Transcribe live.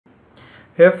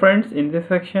Here friends, in this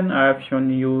section I have shown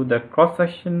you the cross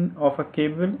section of a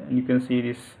cable, and you can see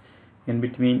this in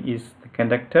between is the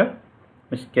conductor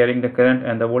which is carrying the current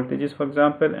and the voltages, for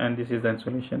example, and this is the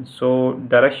insulation. So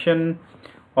direction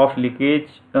of leakage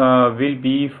will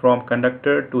be from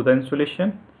conductor to the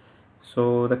insulation.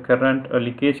 So the current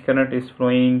leakage current is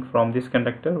flowing from this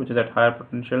conductor, which is at higher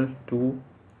potential,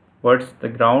 towards the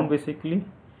ground basically.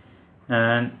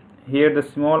 And here the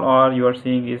small r you are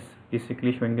seeing is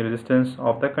basically showing the resistance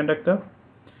of the conductor,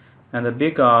 and the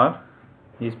big R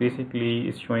is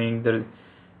basically showing the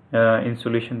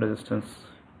insulation resistance.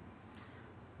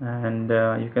 And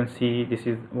you can see this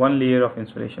is one layer of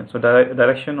insulation. So the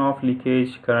direction of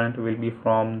leakage current will be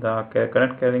from the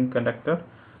current carrying conductor,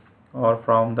 or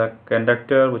from the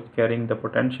conductor which carrying the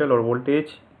potential or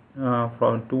voltage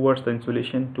from towards the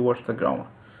insulation towards the ground.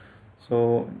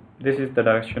 So this is the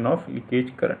direction of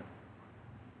leakage current.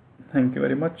 Thank you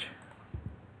very much.